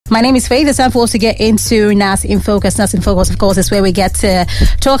My name is Faith. It's time for us to get into NAS in Focus. NAS in Focus, of course, is where we get to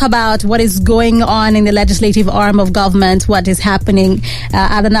talk about what is going on in the legislative arm of government, what is happening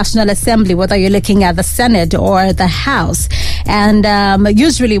at the National Assembly, whether you're looking at the Senate or the House. And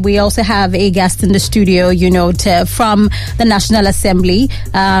usually we also have a guest in the studio, from the National Assembly,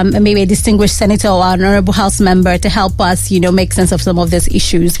 maybe a distinguished senator or an honorable House member to help us, make sense of some of these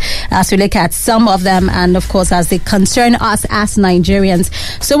issues as we look at some of them and, of course, as they concern us as Nigerians.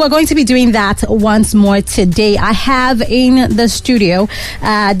 So we're going to be doing that once more today. I have in the studio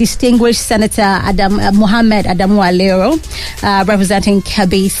distinguished Senator Muhammadu Aliero, representing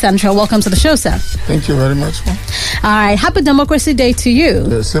Kebbi Central. Welcome to the show, sir. Thank you very much. All right. Happy Democracy Day to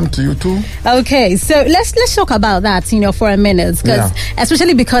you. Same to you too. Okay, so let's talk about that, for a minute,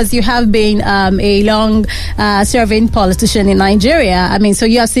 especially because you have been a long serving politician in Nigeria. I mean, so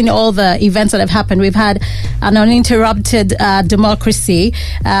you have seen all the events that have happened. We've had an uninterrupted democracy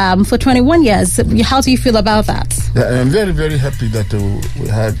for 21 years. How do you feel about that? Yeah, I'm very, very happy that we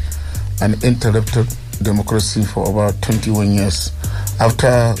had an interrupted democracy for about 21 years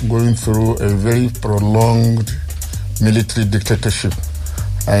after going through a very prolonged military dictatorship.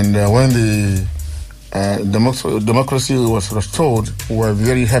 And when the democracy was restored, we were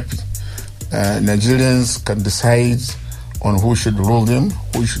very happy. Nigerians can decide on who should rule them,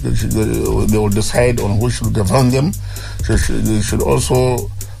 they will decide on who should govern them. They should also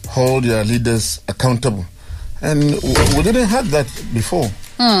hold their leaders accountable. And we didn't have that before.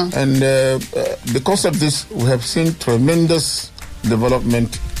 And because of this, we have seen tremendous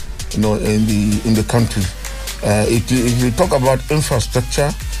development, in the country. If you talk about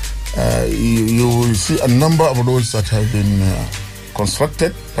infrastructure, you will see a number of roads that have been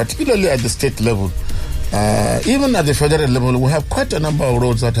constructed, particularly at the state level. Even at the federal level, we have quite a number of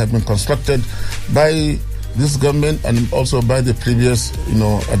roads that have been constructed by this government and also by the previous,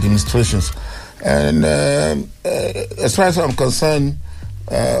 administrations. And as far as I'm concerned,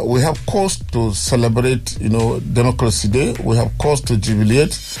 we have cause to celebrate, Democracy Day. We have cause to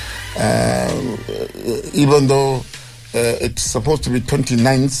jubilate, even though it's supposed to be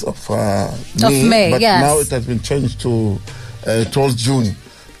 29th of May, but now it has been changed to 12th June.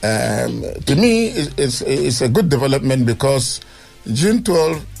 To me, it's a good development because June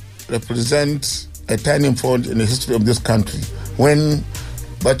 12 represents a turning point in the history of this country when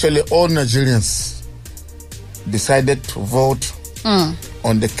virtually all Nigerians decided to vote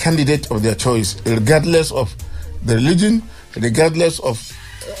on the candidate of their choice, regardless of the religion, regardless of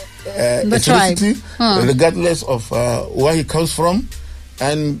ethnicity, regardless of where he comes from.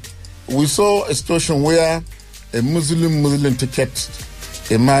 And we saw a situation where a Muslim ticket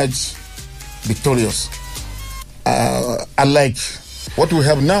emerged victorious. Unlike what we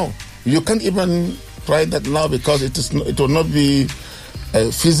have now, you can't even try that now because it will not be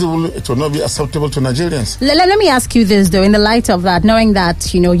feasible, it will not be acceptable to Nigerians. Let me ask you this, though, in the light of that, knowing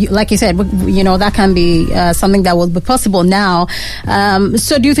that, like you said, that can be something that will be possible now.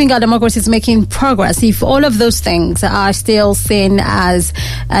 So do you think our democracy is making progress if all of those things are still seen as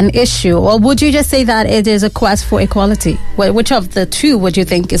an issue? Or would you just say that it is a quest for equality? Which of the two would you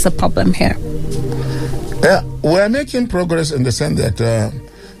think is the problem here? Yeah, we're making progress in the sense that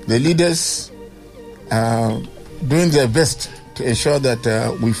the leaders are doing their best to ensure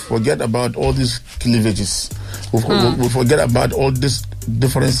that we forget about all these cleavages. We forget about all these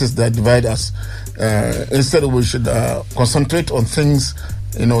differences that divide us. Instead, we should concentrate on things,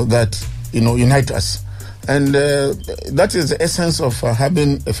 that unite us. And that is the essence of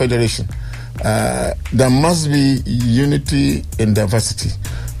having a federation. There must be unity in diversity.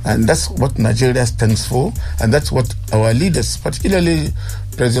 And that's what Nigeria stands for. And that's what our leaders, particularly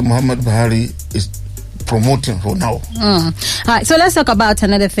President Muhammadu Buhari, is promoting for now. All right, so let's talk about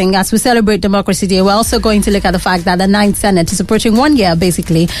another thing. As we celebrate Democracy Day, we're also going to look at the fact that the 9th Senate is approaching 1 year,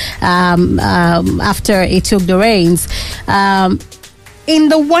 basically, after it took the reins. In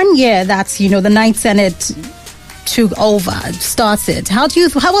the 1 year that, the 9th Senate took over, started, how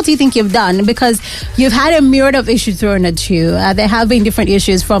well do you think you've done? Because you've had a myriad of issues thrown at you. There have been different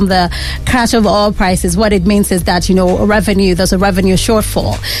issues, from the crash of oil prices. What it means is that, there's a revenue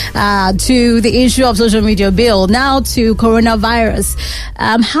shortfall, to the issue of social media bill, now to coronavirus.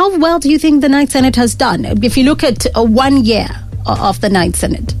 How well do you think the 9th Senate has done, if you look at 1 year of the 9th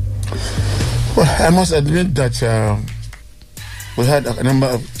Senate? Well, I must admit that we had a number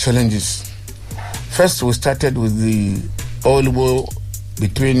of challenges. First, we started with the oil war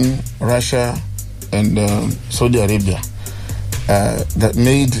between Russia and Saudi Arabia that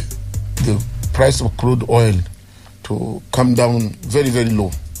made the price of crude oil to come down very, very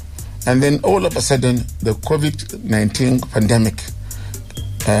low. And then all of a sudden, the COVID-19 pandemic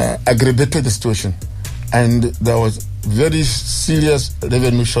aggravated the situation, and there was very serious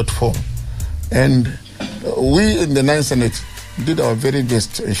revenue shortfall. And we in the Ninth Senate did our very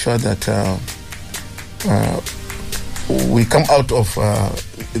best to ensure that we come out of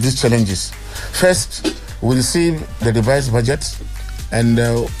these challenges. First, we received the revised budget, and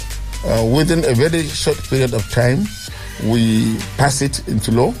within a very short period of time, we passed it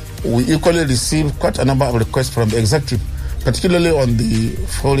into law. We equally received quite a number of requests from the executive, particularly on the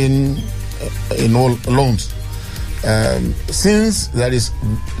foreign loans. Since there is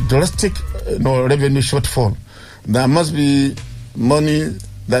drastic revenue shortfall, there must be money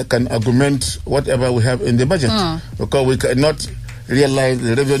that can augment whatever we have in the budget, because we cannot realize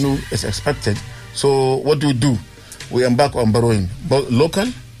the revenue is expected. So what do? We embark on borrowing, both local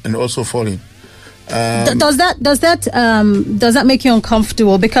and also foreign. Does that make you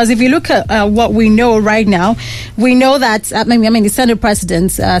uncomfortable? Because if you look at what we know right now, we know that the Senate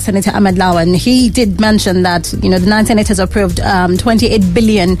President, Senator Ahmed Lawan, he did mention that the 9 senators approved 28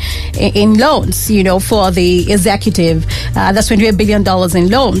 billion in loans, for the executive. That's $28 billion in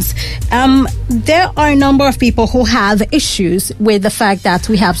loans. There are a number of people who have issues with the fact that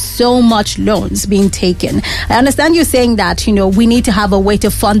we have so much loans being taken. I understand you saying that we need to have a way to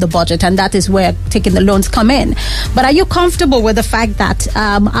fund the budget, and that is where taking the loans come in. But are you comfortable with the fact that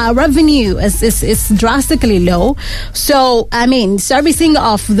our revenue is drastically low? So, servicing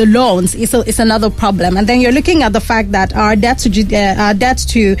of the loans is another problem. And then you're looking at the fact that our debt to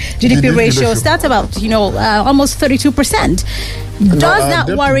GDP ratio starts about almost 32%. Does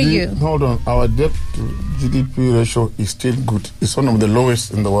that worry you? Hold on. Our debt to GDP ratio is still good. It's one of the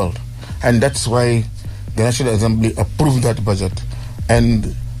lowest in the world. And that's why the National Assembly approved that budget.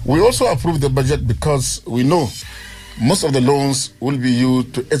 And we also approved the budget because we know most of the loans will be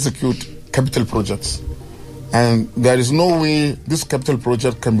used to execute capital projects. And there is no way this capital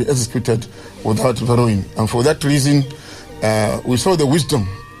project can be executed without borrowing. And for that reason, we saw the wisdom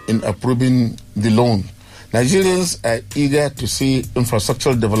in approving the loan. Nigerians are eager to see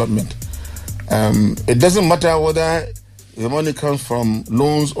infrastructural development. It doesn't matter whether the money comes from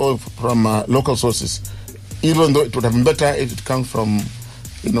loans or from local sources, even though it would have been better if it comes from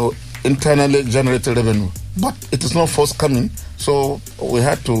internally generated revenue. But it is not forthcoming, so we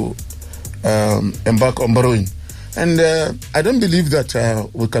had to embark on borrowing. And I don't believe that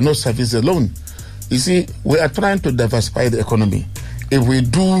we cannot service the loan. You see, we are trying to diversify the economy. If we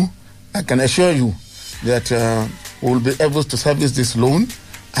do, I can assure you that we will be able to service this loan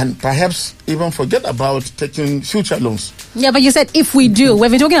and perhaps even forget about taking future loans. Yeah, but you said if we do.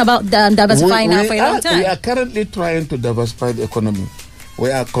 We've been talking about diversifying now for a long time. We are currently trying to diversify the economy. We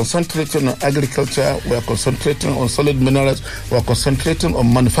are concentrating on agriculture, we are concentrating on solid minerals, we are concentrating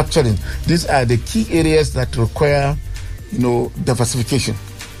on manufacturing. These are the key areas that require, diversification.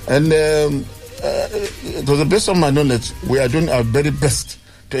 And to the best of my knowledge, we are doing our very best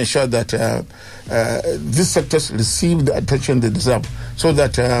to ensure that these sectors receive the attention they deserve, so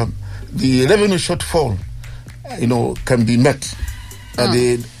that the revenue shortfall, can be met.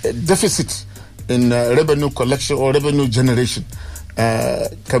 The deficit in revenue collection or revenue generation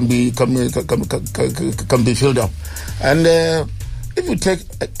can be filled up. And if you take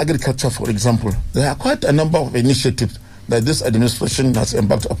agriculture, for example, there are quite a number of initiatives that this administration has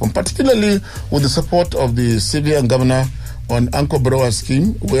embarked upon, particularly with the support of the civilian governor on Anko Brower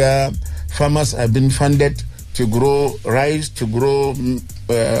scheme, where farmers have been funded to grow rice, to grow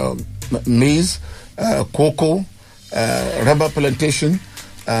maize, cocoa, rubber plantation,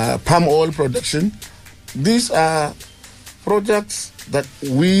 palm oil production. These are projects that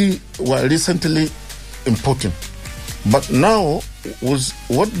we were recently importing. But now, with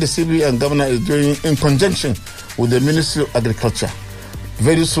what the civilian governor is doing in conjunction with the Ministry of Agriculture,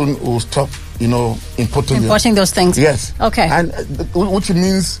 very soon we'll stop, importing those things. Yes. Okay. And which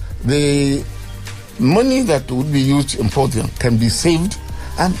means the money that would be used to import them can be saved,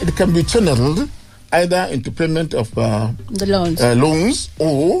 and it can be channeled either into payment of the loans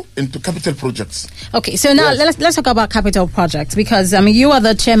or into capital projects. Okay, so now let's talk about capital projects, because you are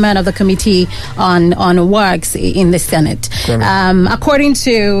the chairman of the committee on works in the Senate. According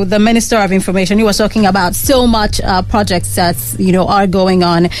to the Minister of Information, he was talking about so much projects that are going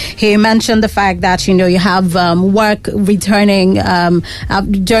on. He mentioned the fact that you have work returning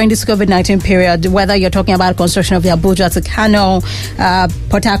during this COVID-19 period, whether you're talking about construction of the Abuja to Kano,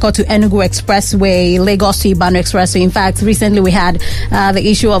 Port Harcourt to Enugu Expressway, Lagos to Ibadan Expressway. In fact, recently we had the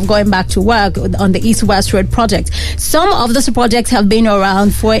issue of going back to work on the East-West Road project. Some of those projects have been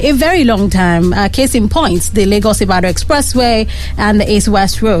around for a very long time. Case in point, the Lagos Ibadan Expressway and the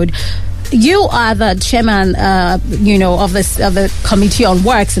East-West Road. you are the chairman, of the Committee on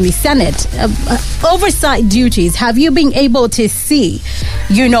Works in the Senate. Oversight duties. Have you been able to see,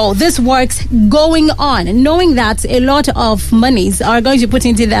 this works going on, knowing that a lot of monies are going to put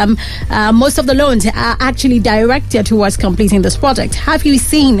into them? Most of the loans are actually directed towards completing this project. Have you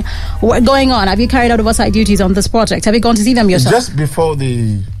seen what's going on? Have you carried out oversight duties on this project? Have you gone to see them yourself? Just before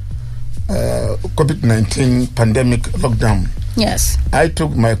the COVID-19 pandemic lockdown, yes, I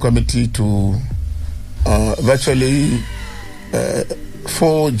took my committee to virtually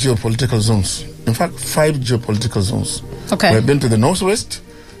 4 geopolitical zones. In fact, 5 geopolitical zones. Okay. We've been to the northwest,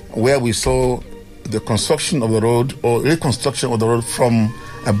 where we saw the construction of the road or reconstruction of the road from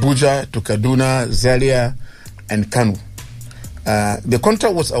Abuja to Kaduna, Zaria, and Kano. The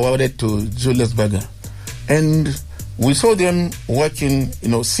contract was awarded to Julius Berger, and we saw them working,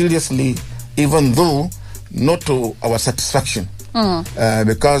 seriously, even though not to our satisfaction,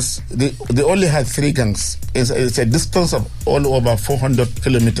 because they only had 3 gangs. It's a distance of all over 400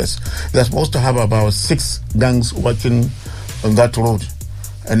 kilometers. They're supposed to have about 6 gangs working on that road.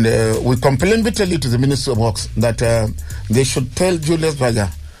 And we complained bitterly to the Ministry of Works that they should tell Julius Berger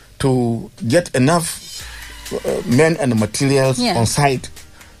to get enough men and materials on site.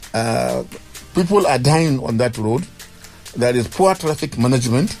 People are dying on that road. There is poor traffic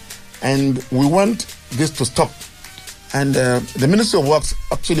management, and we want this to stop. And the Ministry of Works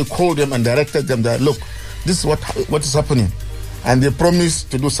actually called them and directed them that, look, this is what is happening. And they promised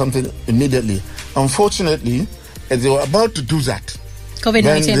to do something immediately. Unfortunately, as they were about to do that,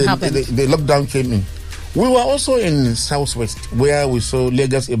 COVID-19 happened. The lockdown came in. We were also in Southwest, where we saw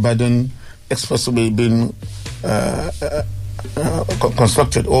Lagos-Ibadan expressway being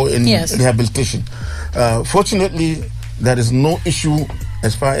constructed or in rehabilitation. Fortunately, there is no issue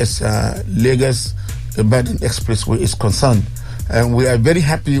as far as Lagos-Ibadan expressway is concerned. And we are very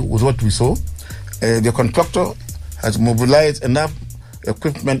happy with what we saw. The contractor has mobilized enough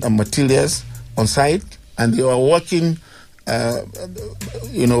equipment and materials on site, and they are working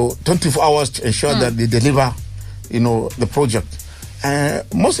 24 hours to ensure that they deliver, the project.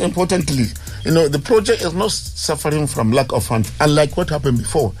 Most importantly, the project is not suffering from lack of funds, unlike what happened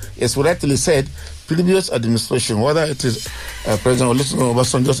before. As we rightly said, previous administration, whether it is President Olusegun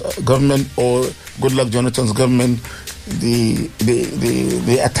Obasanjo's government or Goodluck Jonathan's government, they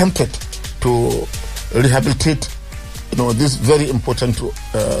attempted to rehabilitate, this very important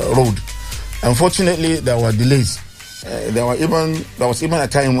road. Unfortunately, there were delays. There was even a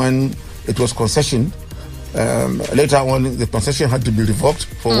time when it was concession. Later on, the concession had to be revoked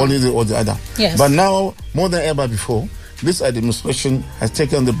for one reason or the other. Yes. But now, more than ever before, this administration has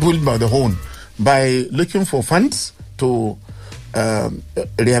taken the bull by the horn by looking for funds to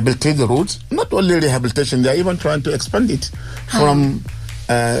rehabilitate the roads. Not only rehabilitation, they are even trying to expand it from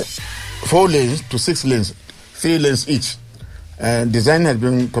 4 lanes to 6 lanes, 3 lanes each. Design has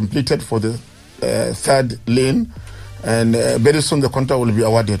been completed for the 3rd lane, and very soon the contract will be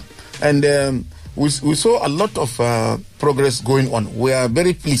awarded. And we saw a lot of progress going on. We are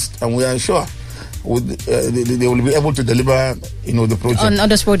very pleased, and we are sure they will be able to deliver, the project. On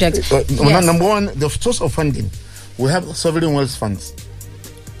this project. Yes. Number one, the source of funding. We have sovereign wealth funds,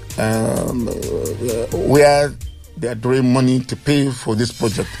 where they are drawing money to pay for this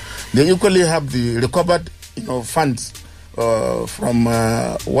project. They equally have the recovered, funds from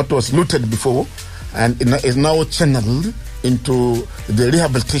what was looted before, and is now channeled into the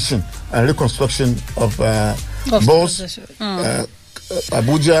rehabilitation and reconstruction of both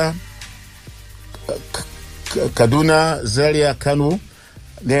Abuja, Kaduna, Zaria, Kano,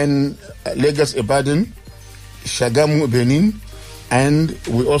 then Lagos-Ibadan, Shagamu, Benin, and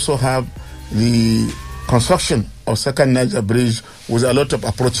we also have the construction of Second Niger Bridge with a lot of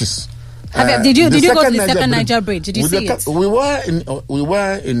approaches. Did you go to the Second Niger Bridge? Did you see it? We were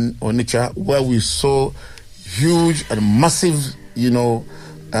in Onitsha, where we saw huge and massive,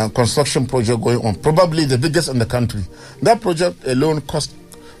 construction project going on, probably the biggest in the country. That project alone cost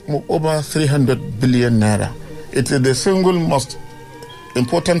over 300 billion naira. It is the single most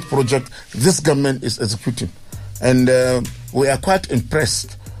important project this government is executing. And we are quite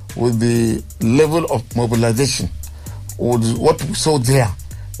impressed with the level of mobilization, with what we saw there.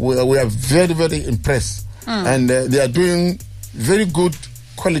 We are very, very impressed. And they are doing very good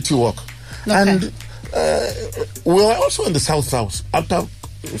quality work. Okay. And we were also in the South. After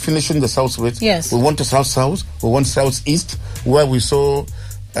finishing the Southwest, yes, we went to South, we went Southeast, where we saw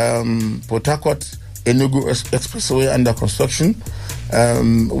Port Harcourt, Enugu Expressway under construction.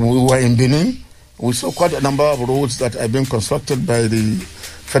 We were in Benin. We saw quite a number of roads that are being constructed by the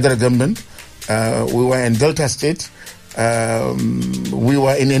federal government. We were in Delta State, we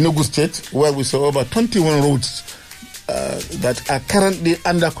were in Enugu State where we saw over 21 roads that are currently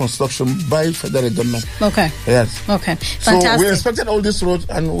under construction by federal government. Okay. Yes. Okay. Fantastic. So we inspected all these roads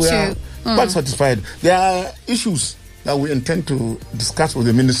and we are quite satisfied. There are issues that we intend to discuss with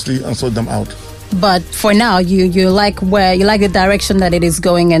the ministry and sort them out. But for now, you like the direction that it is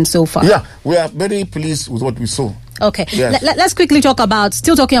going and so far. Yeah, we are very pleased with what we saw. Okay, yes. Let's quickly talking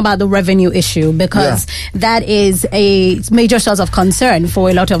about the revenue issue, because that is a major source of concern for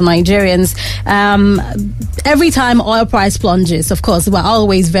a lot of Nigerians. Every time oil price plunges, of course, we're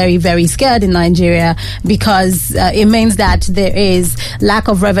always very, very scared in Nigeria, because it means that there is lack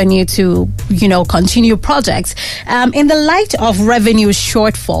of revenue to, continue projects. In the light of revenue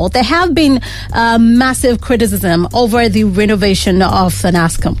shortfall, there have been massive criticism over the renovation of the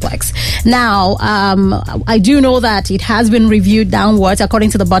NAS complex. Now, I do know that it has been reviewed downwards. According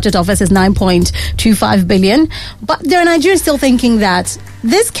to the budget office, is 9.25 billion. But there are Nigerians still thinking that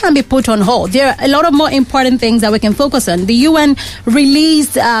this can be put on hold. There are a lot of more important things that we can focus on. The UN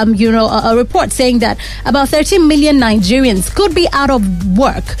released, a report saying that about 13 million Nigerians could be out of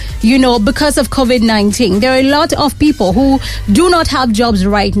work, because of COVID-19. There are a lot of people who do not have jobs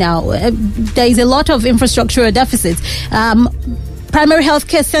right now. There is a lot of infrastructural deficits. Primary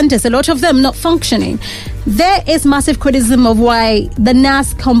healthcare centers, a lot of them not functioning. There is massive criticism of why the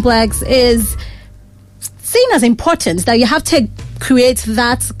NAS complex is seen as important, that you have to create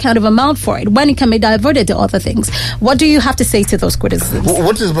that kind of amount for it when it can be diverted to other things. What do you have to say to those criticisms?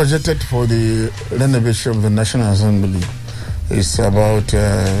 What is budgeted for the renovation of the National Assembly is about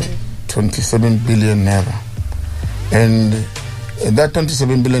 27 billion naira. And that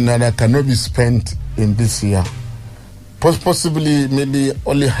 27 billion naira cannot be spent in this year. Possibly, maybe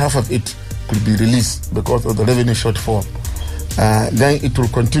only half of it could be released because of the revenue shortfall. Then it will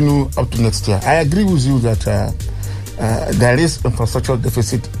continue up to next year. I agree with you that there is infrastructural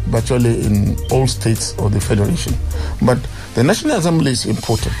deficit virtually in all states of the federation. But the National Assembly is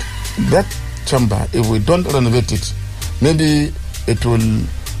important. That chamber, if we don't renovate it, maybe it will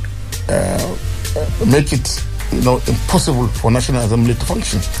make it impossible for National Assembly to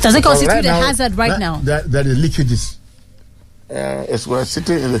function. Does it constitute a hazard right now? There is leakages. As we are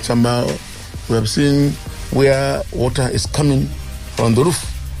sitting in the chamber, we have seen where water is coming from the roof.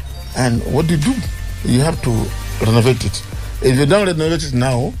 And what do? You have to renovate it. If you don't renovate it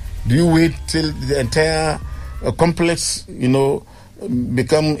now, do you wait till the entire complex,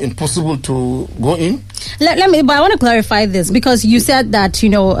 become impossible to go in? But I want to clarify this, because you said that,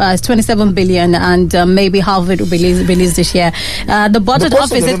 it's 27 billion and maybe half of it will be released this year. The budget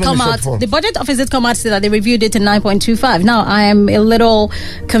office did come out. The budget office did come out to say that they reviewed it to 9.25. Now I am a little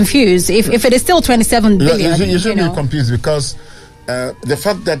confused. If it is still 27 billion, you shouldn't be confused, because the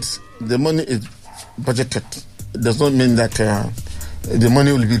fact that the money is budgeted does not mean that the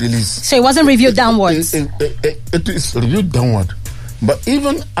money will be released. So it wasn't reviewed downwards. It is reviewed downward. But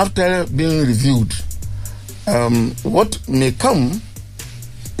even after being reviewed, what may come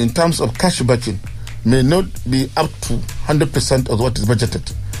in terms of cash budgeting may not be up to 100% of what is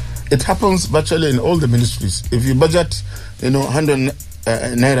budgeted. It happens virtually in all the ministries. If you budget, 100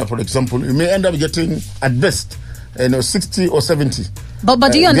 naira, for example, you may end up getting at best, 60 or 70.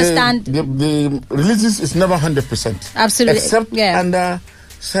 But do you understand? The releases is never 100%. Absolutely. Except under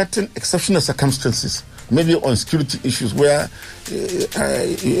certain exceptional circumstances. Maybe on security issues where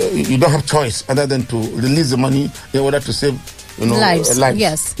you don't have choice other than to release the money in order to save lives.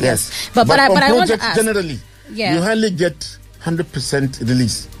 Yes. But I want to ask, generally, you hardly get 100%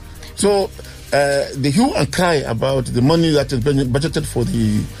 release. So the hue and cry about the money that is being budgeted for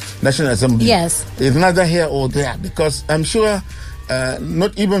the National Assembly is neither here or there, because I'm sure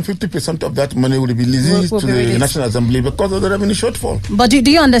not even 50% of that money will be released to the National Assembly because of the revenue shortfall. But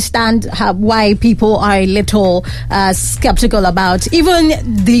do you understand why people are a little skeptical about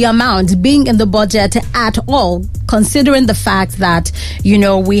even the amount being in the budget at all, considering the fact that,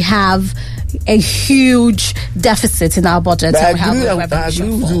 we have a huge deficit in our budget? I agree with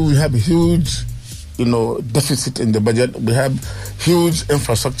you. We have a huge deficit in the budget. We have huge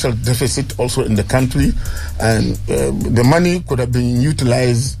infrastructure deficit also in the country, and the money could have been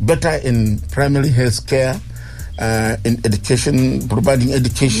utilized better in primary health care, in education, providing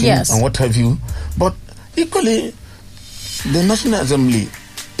education and what have you. But equally, the National Assembly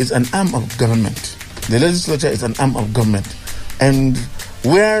is an arm of government. The legislature is an arm of government, and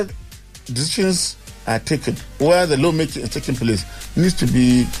where decisions are taken, where the lawmaking is taking place, needs to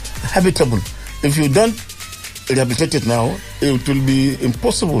be habitable. If you don't rehabilitate it now, it will be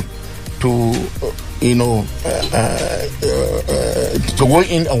impossible to go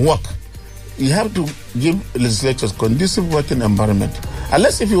in and work you have to give legislators conducive working environment.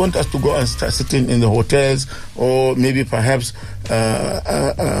 Unless if you want us to go and start sitting in the hotels or maybe perhaps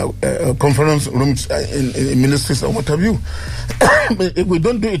conference rooms in ministries or what have you. But if we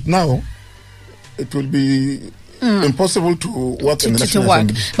don't do it now, it will be impossible to work in the National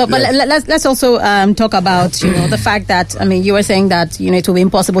Assembly. But let's also talk about the fact that you were saying that it will be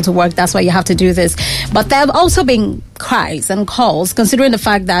impossible to work. That's why you have to do this. But there have also been cries and calls, considering the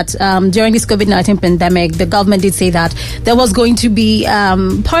fact that during this COVID-19 pandemic, the government did say that there was going to be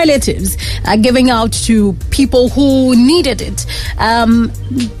palliatives giving out to people who needed it.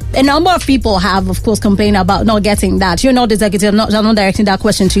 A number of people have, of course, complained about not getting that. You're not the executive, I'm not directing that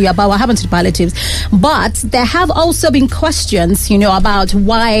question to you about what happened to the palliatives. But there have also been questions, about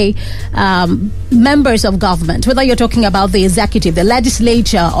why members of government, whether you're talking about the executive, the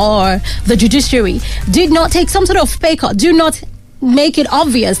legislature, or the judiciary, did not take some sort of pay cut, do not make it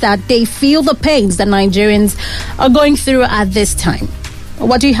obvious that they feel the pains that Nigerians are going through at this time.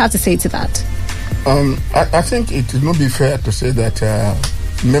 What do you have to say to that? I think it would not be fair to say that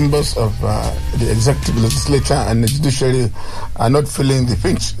members of the executive, legislature, and the judiciary are not feeling the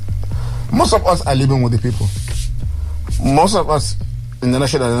pinch. Most of us are living with the people. Most of us in the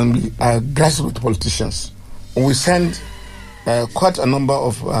National Assembly are grassroots politicians. We send quite a number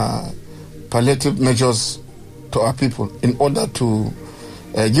of palliative measures to our people in order to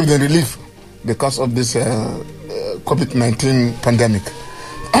give them relief because of this COVID-19 pandemic.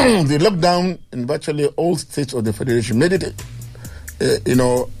 The lockdown in virtually all states of the Federation made it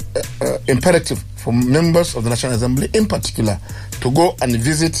imperative for members of the National Assembly in particular to go and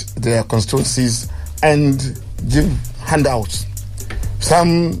visit their constituencies and give handouts.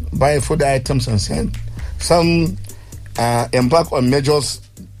 Some buy food items and send. Some embark on measures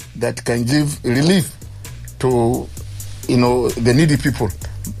that can give relief to the needy people.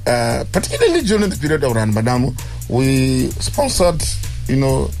 Particularly during the period of Ramadan, we sponsored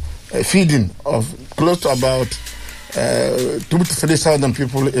feeding of close to about 2,000 to 3,000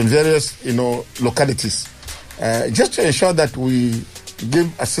 people in various localities, just to ensure that we give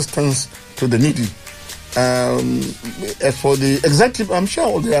assistance to the needy. As for the executive, I'm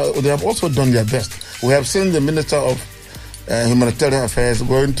sure they have also done their best. We have seen the Minister of Humanitarian Affairs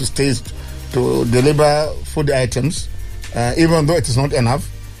going to states to deliver food items, even though it is not enough.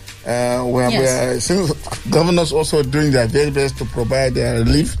 We are seeing governors also doing their very best to provide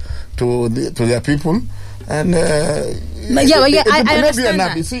relief to their people. And I understand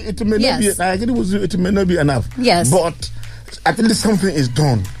that. You see, it may not be. I agree with you. It may not be enough. Yes, but at least something is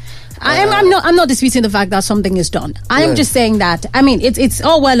done. I'm not disputing the fact that something is done. I am just saying that, it's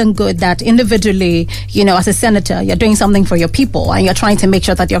all well and good that individually, as a senator, you're doing something for your people and you're trying to make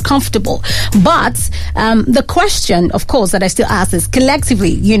sure that you're comfortable. But the question, of course, that I still ask is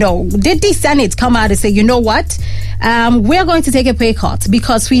collectively, did the Senate come out and say, you know what, we're going to take a pay cut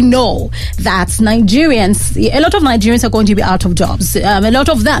because we know that Nigerians, a lot of Nigerians are going to be out of jobs. A lot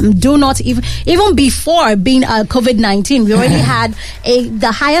of them do not even before being COVID-19, we already had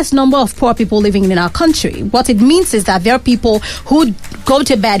the highest number of poor people living in our country. What it means is that there are people who go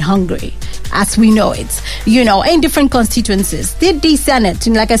to bed hungry, as we know it, in different constituencies. Did the Senate,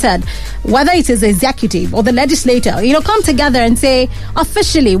 like I said, whether it is the executive or the legislature, come together and say,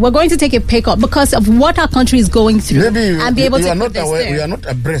 officially, we're going to take a pay cut because of what our country is going through, and be able to put this there? We are not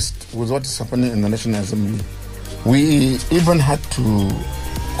abreast with what is happening in the National Assembly. We even had to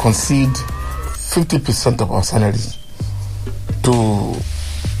concede 50% of our salaries to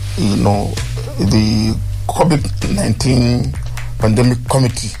the COVID-19 pandemic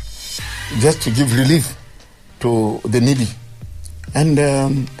committee, just to give relief to the needy. And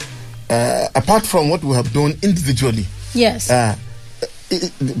apart from what we have done individually,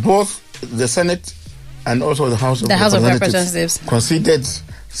 both the Senate and also the House of Representatives considered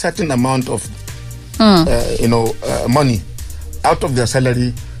certain amount of money out of their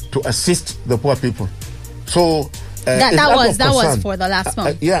salary to assist the poor people. So that was for the last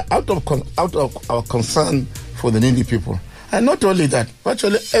month. Out of our concern for the needy people. And not only that,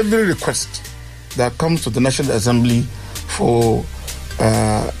 virtually every request that comes to the National Assembly for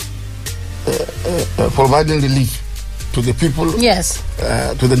providing relief to the people,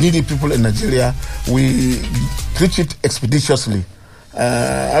 to the needy people in Nigeria, we treat it expeditiously.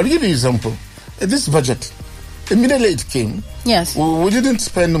 I'll give you an example. This budget, immediately it came, we didn't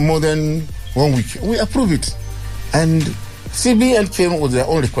spend more than 1 week. We approved it. And CBN came with their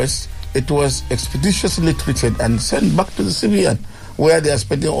own request. It was expeditiously treated and sent back to the CBN, where they are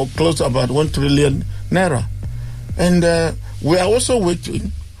spending close to about 1 trillion naira. And we are also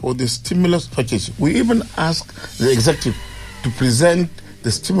waiting for the stimulus package. We even asked the executive to present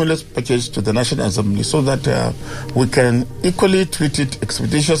the stimulus package to the National Assembly so that we can equally treat it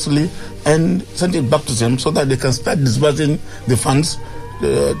expeditiously and send it back to them so that they can start disbursing the funds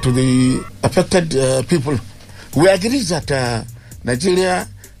to the affected people. We agree that Nigeria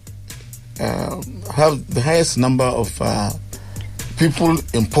have the highest number of people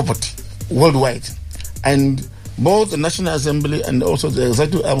in poverty worldwide, and both the National Assembly and also the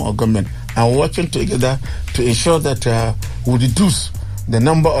executive arm of government are working together to ensure that we reduce the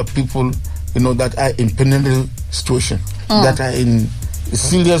number of people, that are in penal situation, that are in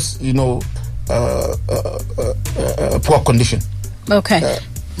serious, poor condition. Okay.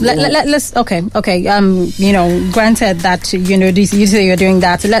 Let's granted that you say you're doing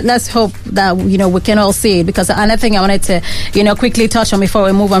that. Let's hope that we can all see it, because another thing I wanted to quickly touch on before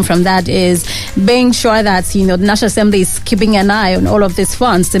we move on from that is being sure that the National Assembly is keeping an eye on all of these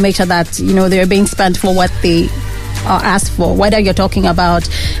funds to make sure that they're being spent for what they are asked for, whether you're talking about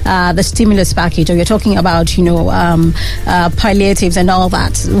the stimulus package or you're talking about palliatives and all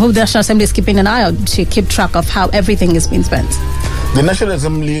that. The National Assembly is keeping an eye on to keep track of how everything is being spent. The National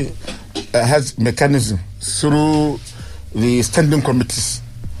Assembly has mechanism through the standing committees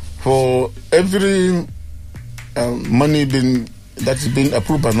for every money that's been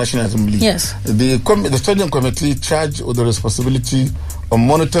approved by the National Assembly. Yes. The standing committee charged with the responsibility of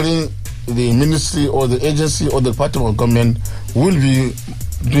monitoring the ministry or the agency or the department of government will be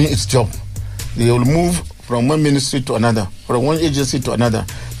doing its job. They will move from one ministry to another, from one agency to another,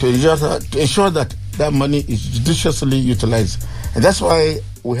 to ensure that money is judiciously utilized. And that's why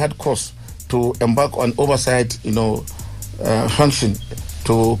we had cause to embark on oversight, function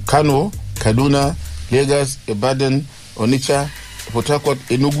to Kano, Kaduna, Lagos, Ibadan, Onitsha, Port Harcourt,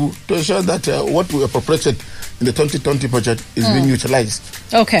 Enugu, to ensure that what we appropriated in the 2020 budget is being utilized.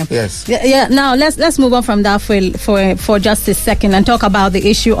 Okay. Yes. Yeah. Now let's move on from that for just a second and talk about the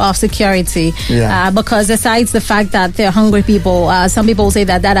issue of security. Yeah. Because besides the fact that they're hungry people, some people say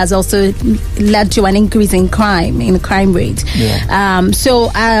that has also led to an increase in crime rate. Yeah.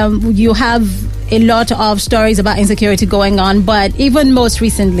 You have a lot of stories about insecurity going on, but even most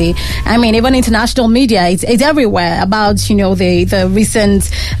recently, even international media, it's everywhere about the recent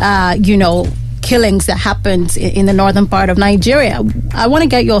killings that happened in the northern part of Nigeria. I want to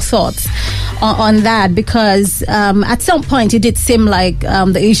get your thoughts on that, because at some point it did seem like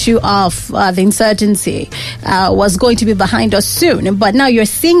the issue of the insurgency was going to be behind us soon. But now you're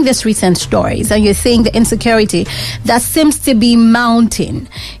seeing these recent stories and you're seeing the insecurity that seems to be mounting,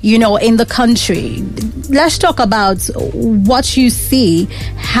 in the country. Let's talk about what you see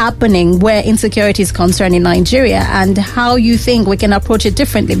happening where insecurity is concerned in Nigeria and how you think we can approach it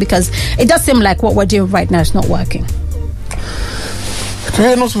differently, because it does seem like what we're doing right now is not working. To be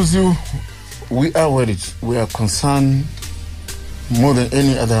honest with you, we are worried. We are concerned more than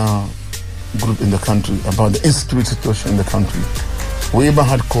any other group in the country about the insecurity situation in the country. We even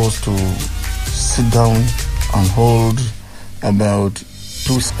had cause to sit down and hold about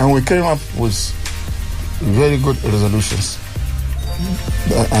and we came up with very good resolutions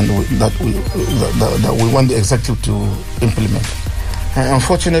that we want the executive to implement. And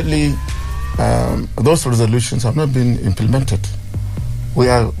unfortunately, those resolutions have not been implemented. We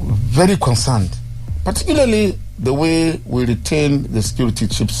are very concerned, particularly the way we retain the security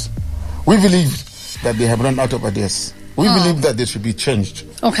chiefs. We believe that they have run out of ideas. We believe that they should be changed.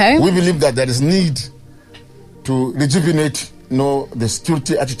 Okay. We believe that there is need to rejuvenate the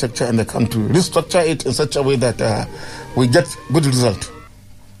security architecture in the country, restructure it in such a way that we get good result.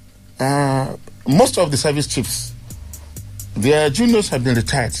 Most of the service chiefs, their juniors have been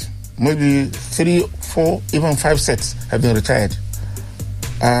retired. Maybe 3, 4, even 5 sets have been retired.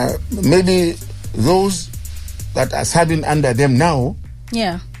 Maybe those that are serving under them now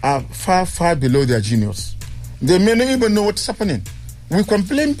are far, far below their juniors. They may not even know what's happening. We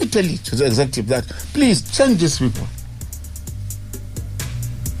complain bitterly to the executive that, please change these people.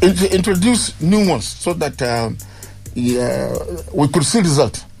 Introduce new ones so that we could see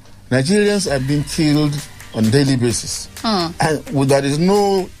result. Nigerians are being killed on a daily basis. And there is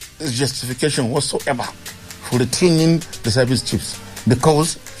no justification whatsoever for retaining the service chiefs,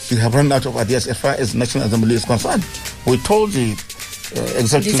 because we have run out of ideas as far as National Assembly is concerned. We told the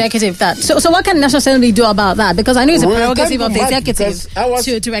executive that. So what can National Assembly do about that? Because I know it's a prerogative of the executive to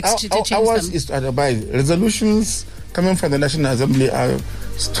change ours them. Is to advise. Resolutions coming from the National Assembly are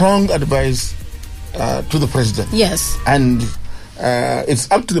strong advice to the president. Yes. And it's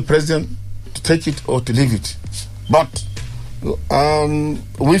up to the president to take it or to leave it. But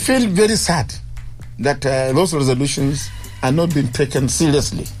we feel very sad that those resolutions are not being taken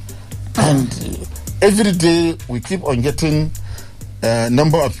seriously. And every day we keep on getting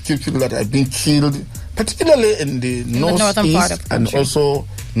number of people that have been killed, particularly in the northern part of the country and also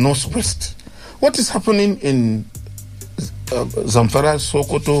northwest. What is happening in Zamfara,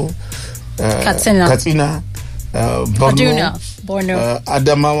 Sokoto, Katsina, Borno,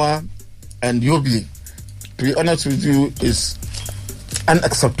 Adamawa, and Yobe, to be honest with you, is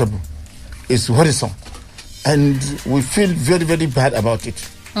unacceptable. It's worrisome. And we feel very, very bad about it.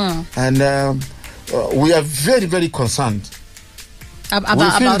 And we are very, very concerned. We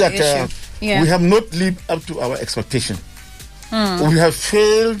feel that we have not lived up to our expectation. We have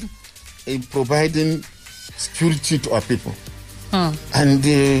failed in providing security to our people. And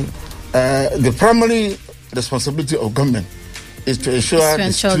the primary responsibility of government is to ensure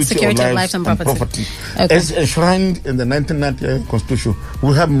the security of lives and property. As enshrined in the 1990 Constitution.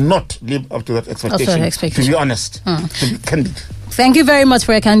 We have not lived up to that expectation. To be honest, to be candid. Thank you very much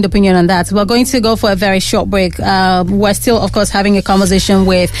for your kind opinion on that. We're going to go for a very short break. We're still, of course, having a conversation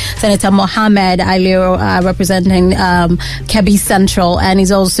with Senator Muhammadu Aliero, representing Kebbi Central, and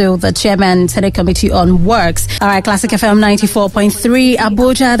he's also the chairman, Senate Committee on Works. All right, Classic FM 94.3,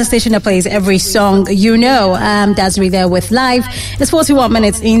 Abuja, the station that plays every song you know. Desiree there with Live. It's 41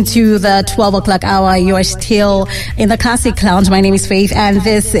 minutes into the 12 o'clock hour. You are still in the Classic Lounge. My name is Faith, and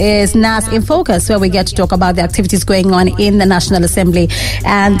this is NAS in Focus, where we get to talk about the activities going on in the National Assembly.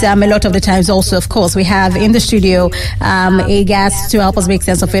 And a lot of the times also, of course, we have in the studio a guest to help us make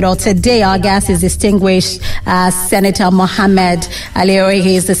sense of it all. Today, our guest is distinguished Senator Muhammadu Aliero.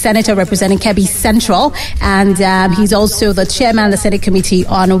 He is the senator representing Kebbi Central, and he's also the chairman of the Senate Committee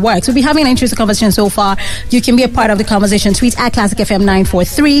on Works. We'll be having an interesting conversation so far. You can be a part of the conversation. Tweet at Classic FM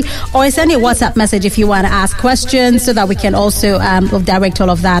 943 or send a WhatsApp message if you want to ask questions, so that we can also direct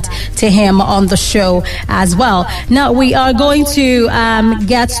all of that to him on the show as well. Now, we are going to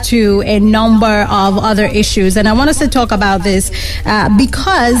get to a number of other issues, and I want us to talk about this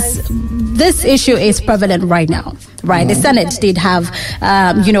because this issue is prevalent right now. Right, the Senate did have,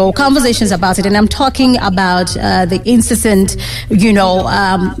 conversations about it, and I'm talking about the incessant,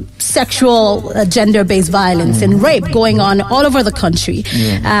 sexual, gender-based violence and rape going on all over the country.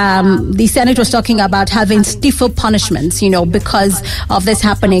 The Senate was talking about having stiffer punishments, because of this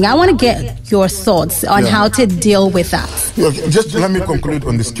happening. I want to get your thoughts on how to deal with that. Just let me conclude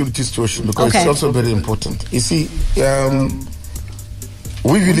on the security situation, because it's also very important. You see,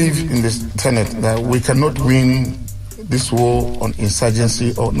 we believe in the Senate that we cannot win this war on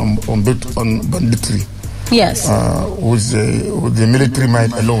insurgency or on banditry. Yes. With the military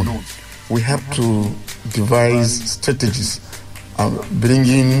might alone. We have to devise strategies of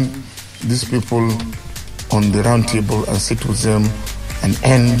bringing these people on the round table and sit with them and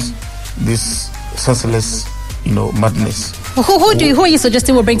end this senseless, madness. Who are you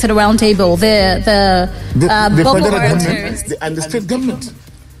suggesting will bring to the round table? The federal government and the state government.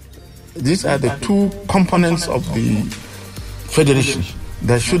 These are the two components of the federation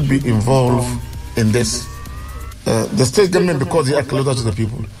that should be involved in this. The state government, because they are closer to the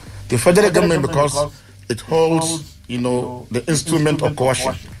people. The federal government, because it holds, the instrument of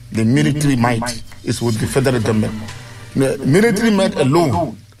coercion. The military might is with the federal government. The military might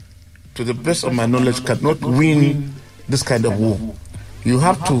alone, to the best of my knowledge, cannot win this kind of war. You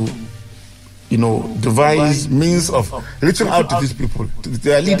have to, devise means of reaching out to these people, to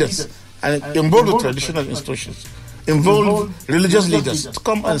their leaders, and involve the traditional institutions, involve religious leaders to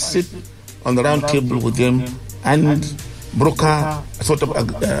come and sit on the round table with them and broker a sort of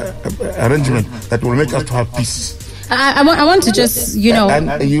arrangement that will make us to have peace. I want to just,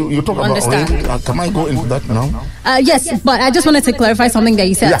 And you talk about oil. Can I go into that now? Yes, but I just wanted to clarify something that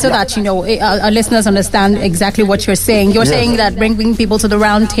you said that, our listeners understand exactly what you're saying. You're saying that bringing people to the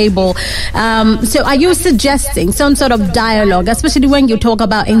round table. So are you suggesting some sort of dialogue, especially when you talk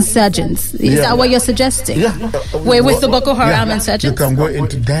about insurgents? Is that what you're suggesting? With the Boko Haram insurgents? You can go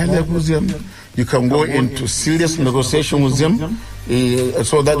into dialogue with them. You can go into serious negotiation with them,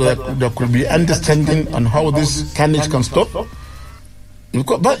 so that there could be understanding on how this carnage can stop.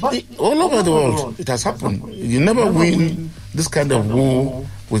 But all over the world, it has happened. You never win this kind of war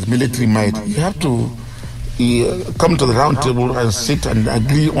with military might. You have to come to the round table and sit and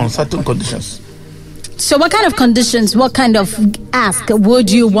agree on certain conditions. So what kind of conditions, what kind of ask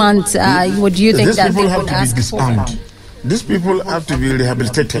would you want, would you think that they would ask for? These people have to be disarmed. These people have to be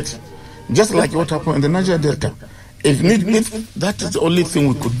rehabilitated. Just like what happened in the Niger Delta. If that is the only thing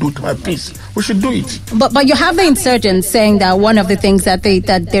we could do to have peace, we should do it. But you have the insurgents saying that one of the things that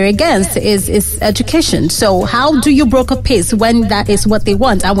they're against is education. So how do you broker peace when that is what they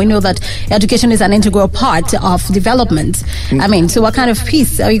want? And we know that education is an integral part of development. I mean, so what kind of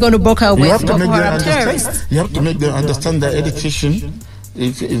peace are you going to broker with terrorists? You have to make them understand that education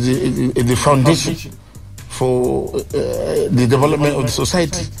is the foundation for the development of the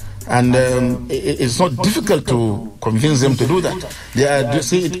society. And it's not difficult to convince them to do that. They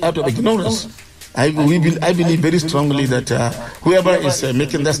say it out of ignorance. I believe very strongly that whoever is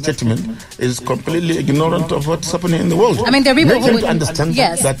making that statement is completely ignorant of what's happening in the world. I mean, make them to understand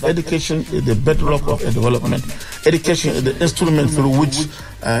that education is the bedrock of development. Education is the instrument through which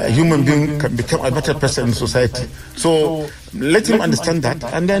a human being can become a better person in society. So let him understand that,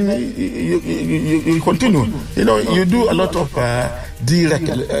 and then you continue. You know, you do a lot of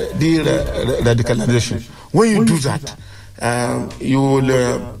de-radicalization. When you do that, you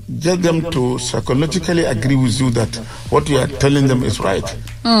will get them to psychologically agree with you that what you are telling them is right.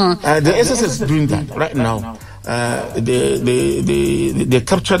 The SS is doing that right now. They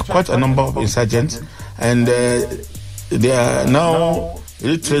captured quite a number of insurgents, and they are now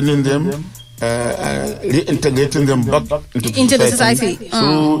retraining them, reintegrating them back into the society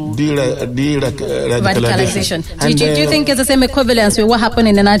through de-radicalization. Do you think it's the same equivalence with what happened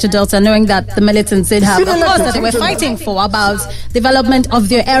in the Niger Delta, knowing that the militants did have a cause that they were fighting for about development of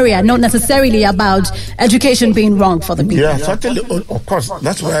their area, not necessarily about education being wrong for the people? Yeah, certainly, of course.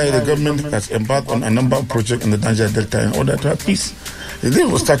 That's why the government has embarked on a number of projects in the Niger Delta in order to have peace. This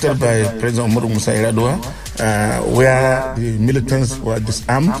was started by President Muhammadu, where the militants were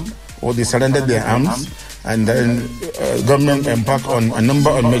disarmed, or they surrendered their arms, and then government embarked on a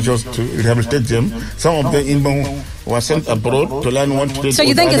number of measures to rehabilitate them. Some of them even were sent abroad to learn one trade. So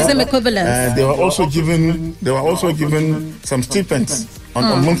you think it's some equivalence? They were also given some stipends on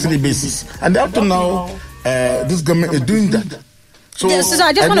a monthly basis, and up to now, this government is doing that. So I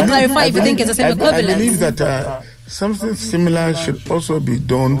just want to clarify if you think it's the same equivalence. I believe that something similar should also be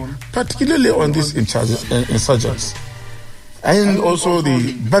done, particularly on these insurgents. And also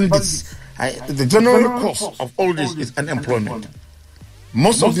the bandits. The general cause of all this is unemployment.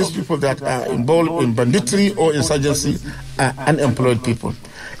 Most of these people that are involved in banditry or insurgency are unemployed people.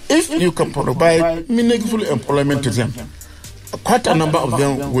 If you can provide meaningful employment to them, quite a number of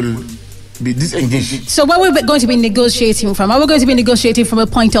them will be disengaged. So what we're going to be negotiating from? Are we going to be negotiating from a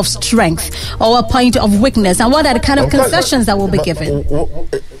point of strength or a point of weakness? And what are the kind of concessions that will be given?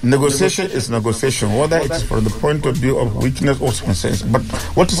 Negotiation is negotiation, whether it's from the point of view of weakness or consensus. But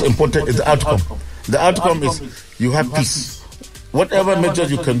what is important is the outcome. The outcome is you have peace. Whatever measures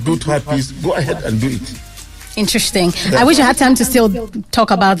you can do to have peace, go ahead and do it. Interesting. Yeah. I wish I had time to still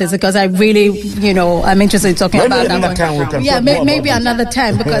talk about this because I really, I'm interested in talking about that one. Maybe another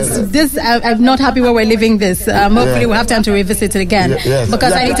time because this, I'm not happy where we're leaving this. Hopefully we'll have time to revisit it again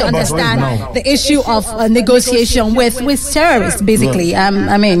because I need to understand the issue of negotiation with terrorists, basically.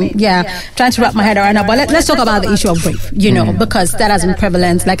 Trying to wrap my head around it. But let's talk about the issue of rape, because that has been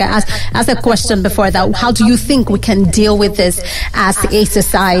prevalent. Like I asked a question before that, how do you think we can deal with this as a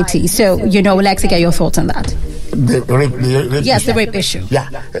society? So, we'd like to get your thoughts on that. The rape issue. The rape issue. Yeah.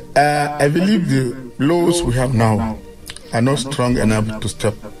 I believe the laws we have now are not strong enough to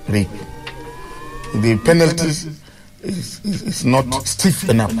stop rape. The penalties is not stiff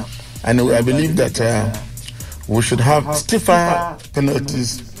enough. And I believe that we should have stiffer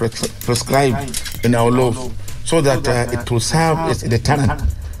penalties prescribed in our laws so that it will serve as a deterrent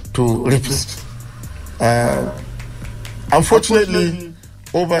to rapists. Unfortunately,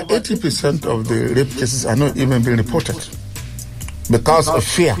 over 80% of the rape cases are not even being reported because of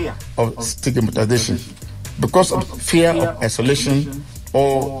fear of stigmatization, because of fear of isolation,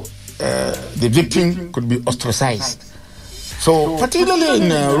 or the victim could be ostracized. So, particularly in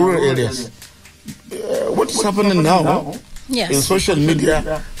rural areas, what is happening now in social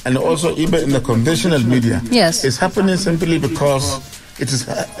media and also even in the conventional media is happening simply because it is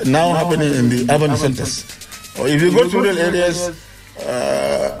now happening in the urban centers. Or if you go to rural areas,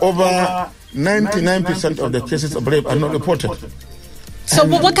 over 99% of the cases of rape are not reported. So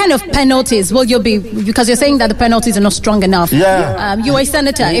what kind of penalties will you be, because you're saying that the penalties are not strong enough? Yeah. You are a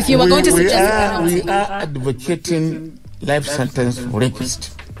senator. If you were going to suggest a penalty. We are advocating life sentence for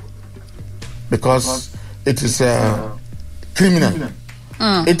rapists because it is criminal.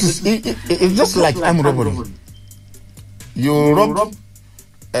 It's just like armed robbery. You rob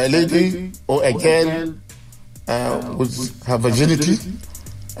a lady or a girl with her virginity,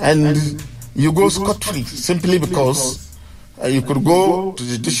 and you go scot-free simply because you could go to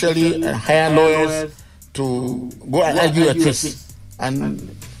the judiciary and hire lawyers to go and argue a case, and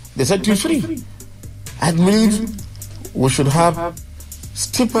they set you free. I believe we should have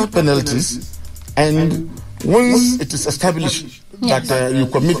stiffer penalties, and once it is established that you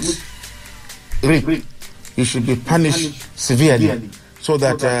commit rape, you should be punished severely so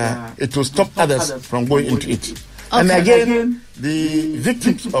that it will stop others from going into it. Okay. And again, the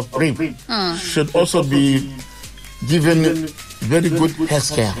victims of rape should also be given very good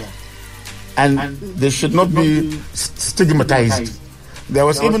health care, and they should not be stigmatized. There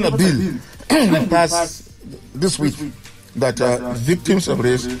was even a bill passed this week that victims of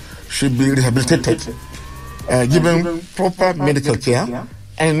rape should be rehabilitated, given proper medical care,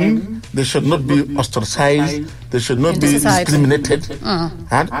 and they should not be ostracized, they should not be discriminated.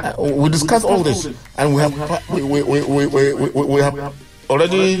 And we discussed all this, and we have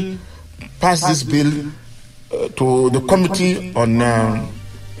already passed this bill to the Committee on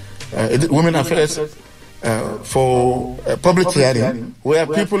Women Affairs for public hearing, where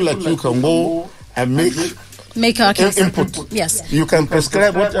people like you can go and make our input. Yes, you can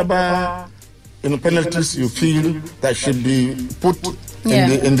prescribe whatever penalties you feel that should be put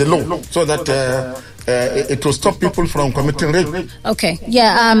in the law, so that it will stop people from committing rape. Okay,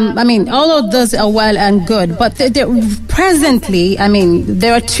 I mean, all of those are well and good, but presently, I mean,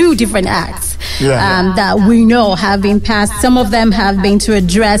 there are two different acts that we know have been passed. Some of them have been to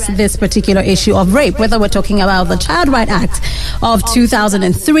address this particular issue of rape, whether we're talking about the Child Right Act of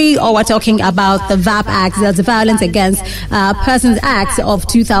 2003 or we're talking about the VAPP Act, that's the Violence Against Persons Act of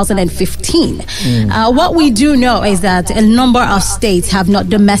 2015. What we do know is that a number of states have not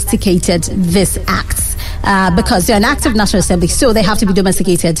domesticated this act. Because they're an act of National Assembly, so they have to be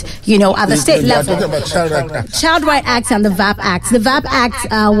domesticated, at the state level. Child Right Act and the VAPP Act. The VAPP Act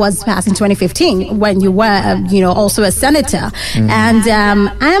was passed in 2015 when you were, also a senator. And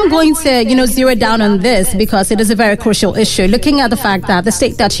I am going to, zero down on this because it is a very crucial issue. Looking at the fact that the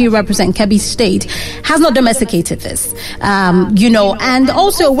state that you represent, Kebbi State, has not domesticated this, and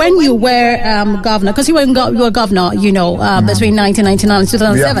also when you were governor, because you were governor, between 1999 and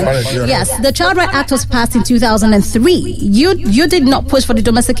 2007. Yes, the Child Right Act was passed in 2003. You did not push for the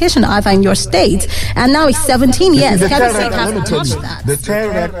domestication either in your state, and now it's 17 years. Kebbi State has touched that. The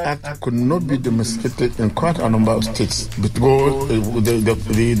Child Right Act could not be domesticated in quite a number of states. The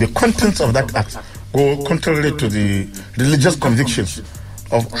contents of that act go contrary to the religious convictions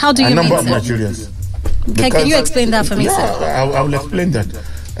of a number of Nigerians. Can you explain that for me, sir? I will explain that.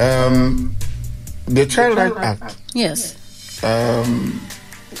 The Child Right Act. Yes.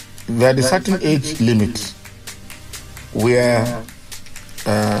 There is a certain age limit where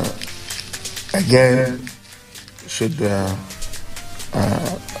a girl should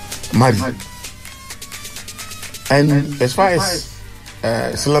marry. And as far as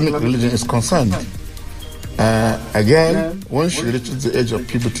Islamic religion is concerned, a girl, once she reaches the age of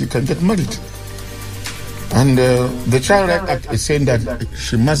puberty, can get married. And the Child Right Act is saying that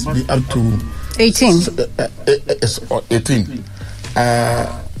she must be up to 18. 18.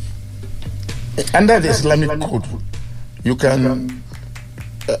 Under the Islamic code, you can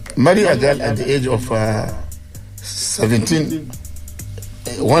marry a girl at the age of 17.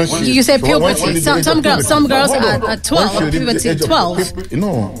 You say puberty. Some girls are 12. Puberty 12.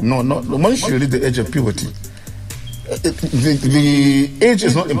 No. Once you reach the age of puberty, the age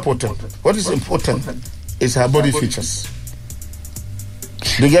is not important. What is important is her body features.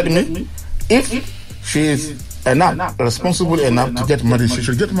 Do you get me? If she is responsible enough to get married, she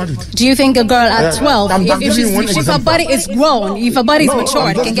should get married. Do you think a girl at 12, if her body is grown, if her body is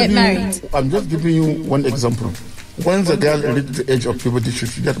matured, can get married? I'm just giving you one example. Once a girl reaches the age of puberty, she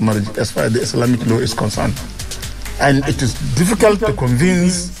should get married as far as the Islamic law is concerned. And it is difficult to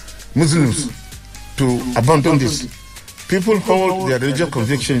convince Muslims to abandon this. People hold their religious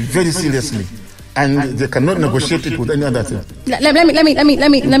conviction very seriously, and they cannot negotiate it with any other thing. Let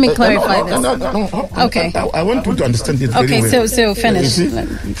me clarify this. Okay. I want you to understand it very well. So finish.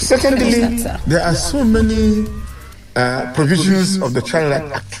 Secondly, there are so many provisions of the Child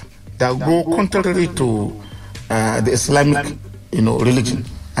Right Act that go contrary to the Islamic, religion,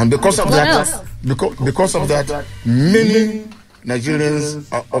 and because of that, many Nigerians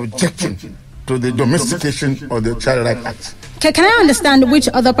are objecting to the domestication of the Child Right Act. Can I understand which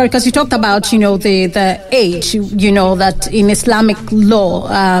other part? Because you talked about, the age, that in Islamic law,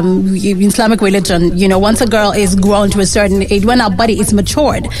 in Islamic religion, once a girl is grown to a certain age, when her body is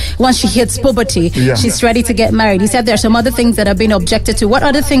matured, once she hits puberty, she's ready to get married. You said there are some other things that have been objected to. What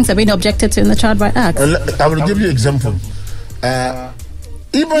other things have been objected to in the Child Right Act? I will give you an example.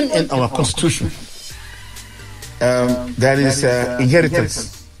 Even in our constitution, there is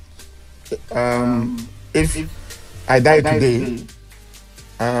inheritance. if I die today,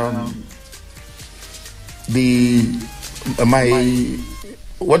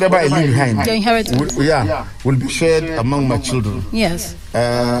 whatever I leave behind, your inheritance, will be shared among my children. Yes.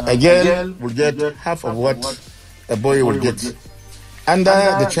 A girl will get half of what a boy will get. Under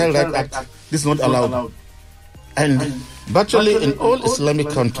the Child Rights Act, this is not allowed. And virtually in all Islamic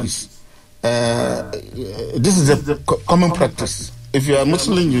countries, this is a common practice. If you are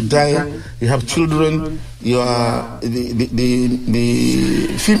Muslim, you die, you have children, you are the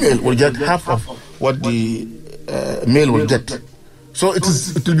female will get half of what the male will get. So it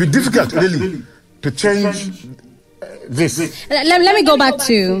will be difficult, really, to change this. Let me go back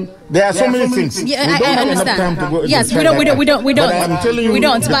to. There are so many things. Yeah, we don't I have understand. enough time to go. Yes, we don't. But I'm telling you, we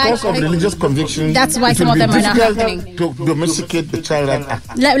don't. because of religious conviction, that's why some of them are not happening. To domesticate the Child Rights Act.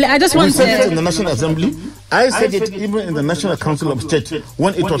 I just want we said to. it in the National Assembly. I said it even in the National Council of State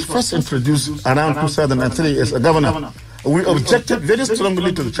when it was first introduced around 2003 as a governor. We objected very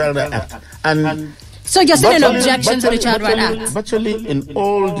strongly to the Child Rights Act. And so you're saying an objection to the Child Rights Act? Virtually in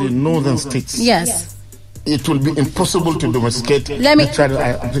all the northern states. Yes. It will be impossible to domesticate the Child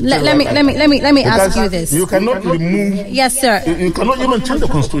Rights. Let me ask you this. You cannot remove. Yes, sir. You cannot even change the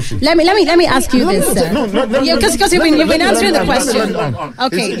constitution. Let me ask you this, sir. No, because you've been answering the question.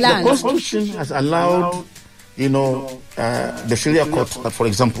 Okay, the Constitution has allowed, the Sharia court, for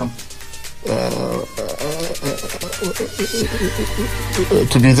example,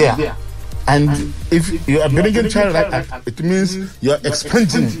 to be there. And if you are bringing Child Rights Act, it means you are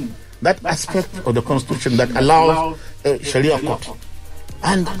expunging that aspect of the Constitution that allows a Sharia court.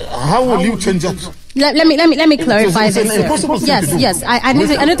 And how will you change that? Let me clarify this, sir. Yes. I need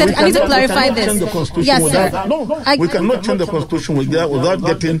to clarify this. Yes, sir. We cannot change the Constitution without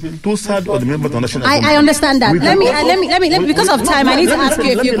getting 2/3 of the members of the National Assembly. I understand that. Let me because of time, I need to ask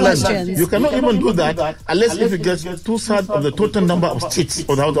you a few questions. You cannot even do that unless if you get 2/3 of the total number of seats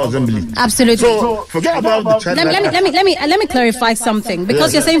of the House of Assembly. Absolutely. So forget about the Child Rights Act. Let me clarify something,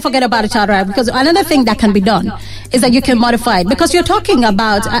 because you're saying forget about the Child Rights, because another thing that can be done is that you can modify it, because you're talking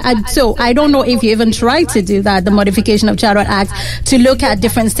about. So I don't know if you even tried to do that, the modification of Child Rights Act, to look at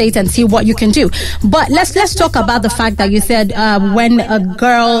different states and see what you can do. But let's talk about the fact that you said when a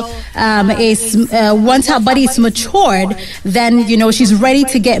girl once her body is matured, then she's ready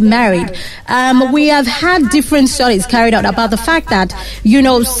to get married. We have had different studies carried out about the fact that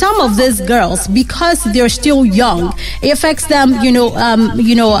some of these girls, because they're still young, it affects them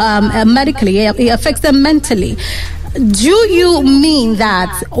medically, it affects them mentally. Do you mean that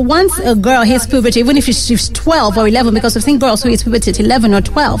once a girl hits puberty, even if she's 12 or 11, because I've seen girls who hit puberty at 11 or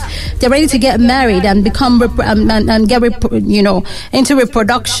 12, they're ready to get married and become and get into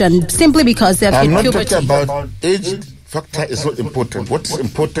reproduction simply because they've hit puberty? I'm not talking about age factor is not important. What's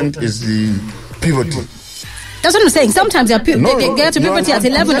important is the puberty. That's what I'm saying. Sometimes they get to puberty at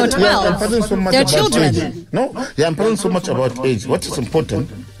 11 or 12. They're children. No, they are important so much about age. What is important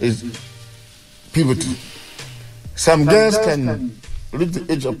is puberty. Some girls can reach the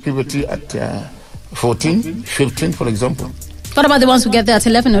age of puberty at 14, 15, for example. What about the ones who get there at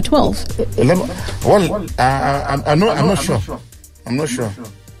 11 or 12? 11? Well, I'm not sure. I'm not sure.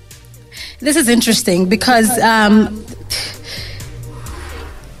 This is interesting because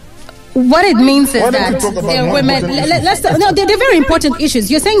what it means is that they're women. They're very important issues.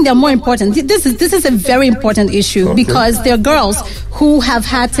 You're saying they're more important. This is a very important issue because they're girls who have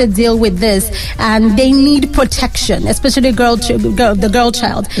had to deal with this and they need protection, especially the girl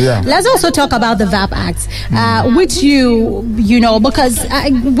child. Yeah. Let's also talk about the VAPP Act, which because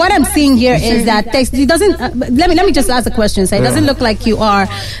what I'm seeing here is that it doesn't. Let me just ask a question. So it doesn't look like you are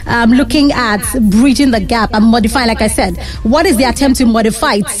looking at bridging the gap and modifying. Like I said, what is the attempt to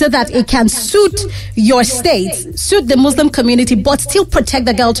modify it so that it can suit your state, suit the Muslim community, but still protect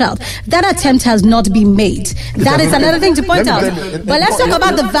the girl child? That attempt has not been made. That is another thing to point out. But let's talk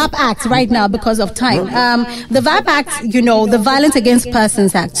about the VAPP Act right now because of time. The VAPP Act, the Violence Against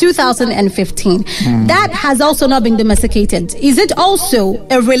Persons Act, 2015, that has also not been domesticated. Is it also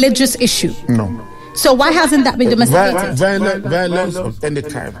a religious issue? No. So why hasn't that been domesticated? Violence of any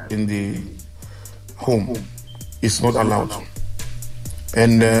type in the home is not allowed.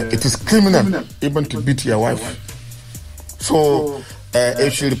 And it is criminal even to beat your wife. So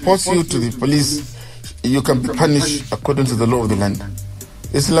if she reports you to the police, you can be punished according to the law of the land.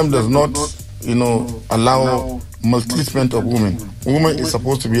 Islam does not, allow maltreatment of women. Woman is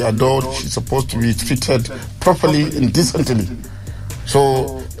supposed to be adored. She's supposed to be treated properly and decently.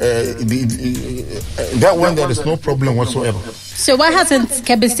 So that one there is no problem whatsoever. So why hasn't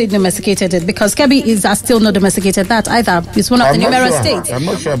Kebbi State domesticated it? Because Kebbi is still not domesticated that either. It's one of the numerous states. I'm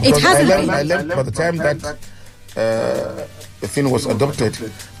not sure. It hasn't been. I left by the time that the thing was adopted.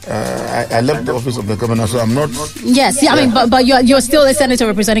 I left the office of the governor, so I'm not. Yes, yeah, I mean, but you're still a senator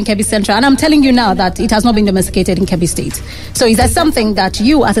representing Kebbi Central, and I'm telling you now that it has not been domesticated in Kebbi State. So is that something that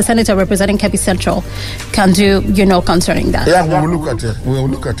you, as a senator representing Kebbi Central, can do? Concerning that? Yeah, we will look at it. We will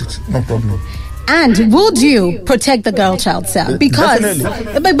look at it. No problem. And would you protect the girl child, sir? Because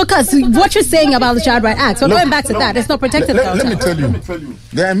what you're saying about the Child Right Act, so going back to that, it's not protecting the girl child. Let me tell you,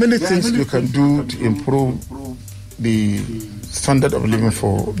 there are many things you can do to improve the standard of living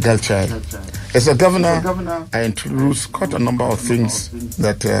for girl child. As a governor, I introduced quite a number of things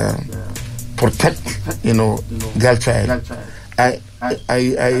that protect, girl child.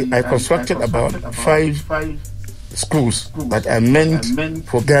 I constructed about 5 schools that are meant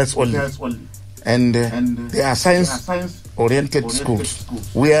for girls only. And they are science-oriented schools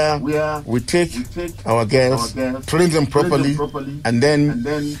where we take our girls, train them properly, and then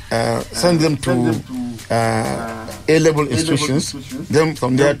send them to A-level institutions, then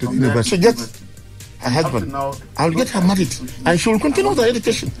from there to the university. She gets a husband. I'll get her married, and she will continue her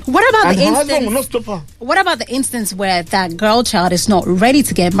education. What about the her husband will not stop her. What about the instance where that girl child is not ready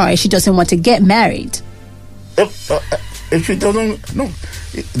to get married? She doesn't want to get married. If she doesn't, no,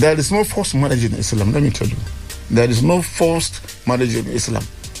 there is no forced marriage in Islam. Let me tell you, there is no forced marriage in Islam.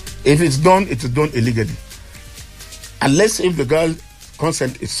 If it's done, it is done illegally. Unless if the girl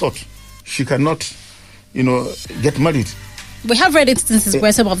consent is sought, she cannot, get married. We have read instances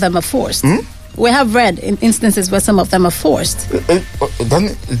where some of them are forced. We have read instances where some of them are forced.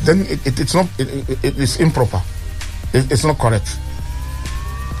 Then it's not. It is improper. It's not correct.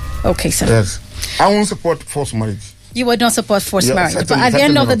 Okay, sir. Yes, I won't support forced marriage. You would not support forced marriage. But at the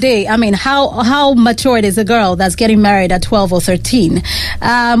end of the day, I mean, how matured is a girl that's getting married at 12 or 13?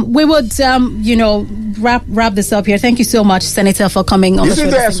 We would, wrap this up here. Thank you so much, Senator, for coming on the show.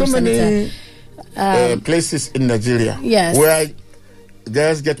 There are so many places in Nigeria where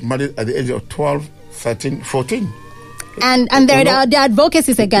girls get married at the age of 12, 13, 14. And there are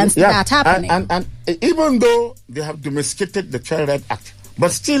advocacies against that happening. And even though they have domesticated the Child Right Act, but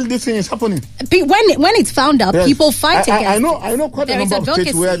still, this thing is happening. When it's found out, people fight against it. I know quite a number of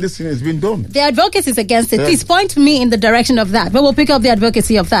states where this thing has been done. The advocacy is against it. Please point me in the direction of that. But we'll pick up the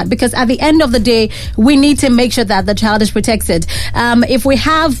advocacy of that, because at the end of the day, we need to make sure that the child is protected. If we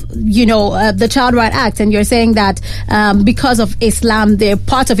have, the Child Right Act, and you're saying that because of Islam, there are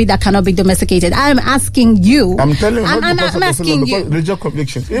parts of it that cannot be domesticated. I'm asking you. I'm telling you, I'm asking you. Religious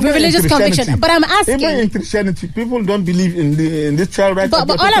conviction. Religious conviction. But I'm asking. Even in Christianity, people don't believe in this Child Right. But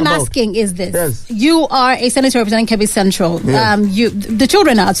all I'm asking is this. Yes. You are a senator representing Kebbi Central. Yes. The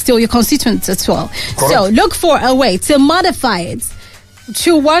children are still your constituents as well. Correct. So look for a way to modify it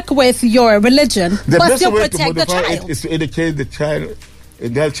to work with your religion, but still protect the child. It is to educate the child, a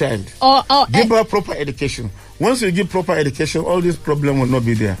girl child. Give her proper education. Once you give proper education, all this problem will not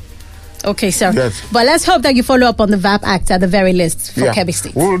be there. Okay, sir. Yes. But let's hope that you follow up on the VAPP Act at the very least for Kebbi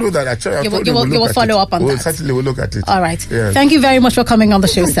State. We will do that. Actually, you will follow up on that. We certainly will look at it. All right. Yes. Thank you very much for coming on the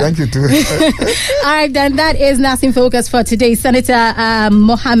show, sir. Thank you, too. All right, then that is Nas in Focus for today. Senator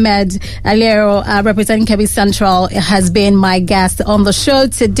Muhammadu Aliero, representing Kebbi Central, has been my guest on the show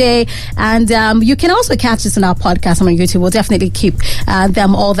today. And you can also catch this on our podcast on YouTube. We'll definitely keep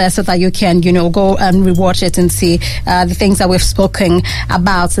them all there so that you can, go and rewatch it and see the things that we've spoken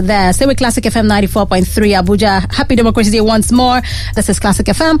about there. So with Classic FM 94.3 Abuja. Happy Democracy Day once more. This is Classic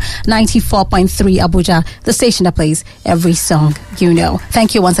FM 94.3 Abuja, the station that plays every song you know.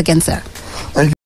 Thank you once again, sir. Thank you.